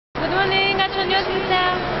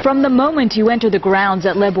From the moment you enter the grounds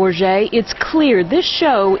at Le Bourget, it's clear this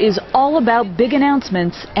show is all about big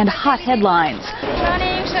announcements and hot headlines.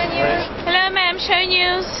 Hello, ma'am, show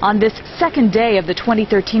news. On this second day of the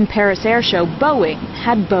 2013 Paris Air Show, Boeing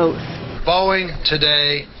had both. Boeing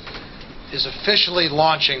today is officially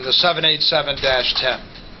launching the 787-10,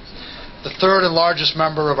 the third and largest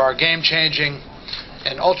member of our game-changing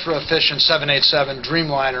and ultra-efficient 787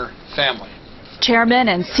 Dreamliner family. Chairman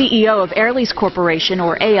and CEO of Air Lease Corporation,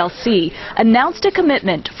 or ALC, announced a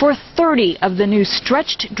commitment for 30 of the new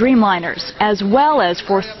stretched Dreamliners, as well as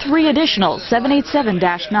for 3 additional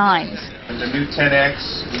 787-9s. The new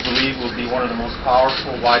 10X, we believe, will be one of the most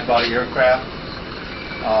powerful wide-body aircraft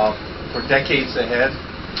for decades ahead.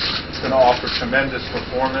 It's going to offer tremendous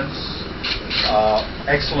performance,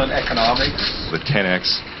 excellent economics. The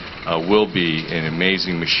 10X will be an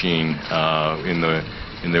amazing machine in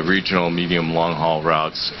the regional, medium, long-haul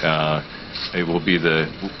routes. It will be the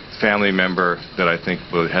family member that I think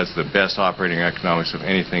has the best operating economics of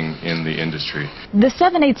anything in the industry. The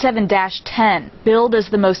 787-10, billed as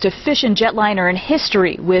the most efficient jetliner in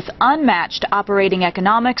history with unmatched operating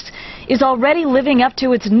economics, is already living up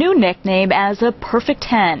to its new nickname as a perfect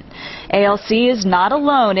 10. ALC is not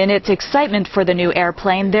alone in its excitement for the new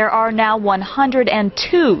airplane. There are now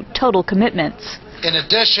 102 total commitments. In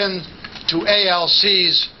addition to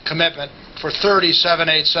ALC's commitment for 30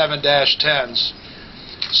 787-10s,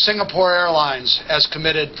 Singapore Airlines has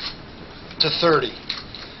committed to 30.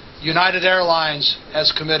 United Airlines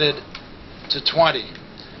has committed to 20.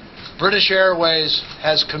 British Airways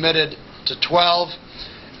has committed to 12.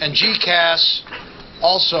 And GECAS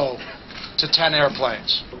also to 10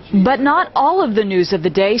 airplanes. But not all of the news of the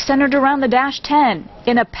day centered around the Dash 10.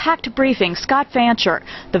 In a packed briefing, Scott Fancher,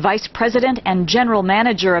 the Vice President and General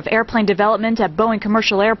Manager of Airplane Development at Boeing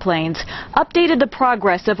Commercial Airplanes, updated the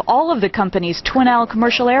progress of all of the company's twin-aisle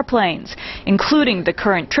commercial airplanes, including the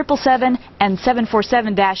current 777 and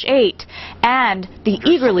 747-8, and the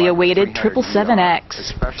eagerly awaited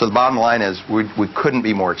 777X. So the bottom line is we couldn't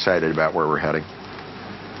be more excited about where we're heading.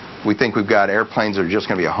 We think we've got airplanes that are just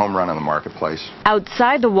going to be a home run in the marketplace.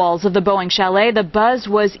 Outside the walls of the Boeing chalet, the buzz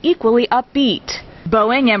was equally upbeat.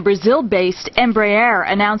 Boeing and Brazil-based Embraer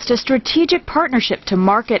announced a strategic partnership to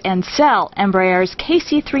market and sell Embraer's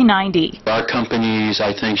KC-390. Our companies,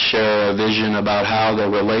 I think, share a vision about how the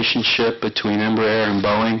relationship between Embraer and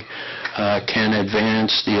Boeing can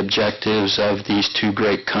advance the objectives of these two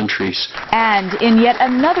great countries. And in yet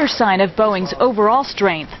another sign of Boeing's overall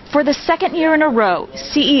strength, for the second year in a row,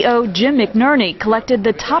 CEO Jim McNerney collected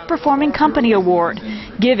the Top Performing Company Award,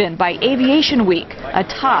 given by Aviation Week, a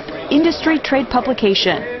top industry trade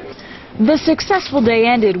publication. The successful day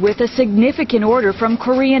ended with a significant order from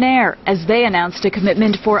Korean Air as they announced a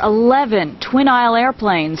commitment for 11 twin-aisle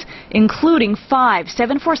airplanes, including 5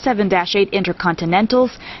 747-8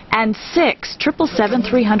 Intercontinentals and 6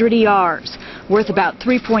 777-300ERs, worth about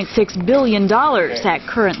 $3.6 billion at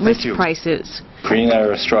current list prices. Korean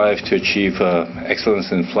Air strives to achieve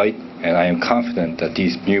excellence in flight, and I am confident that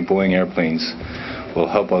these new Boeing airplanes will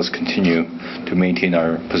help us continue to maintain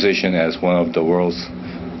our position as one of the world's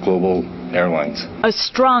global airlines. A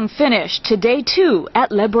strong finish to day 2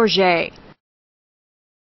 at Le Bourget.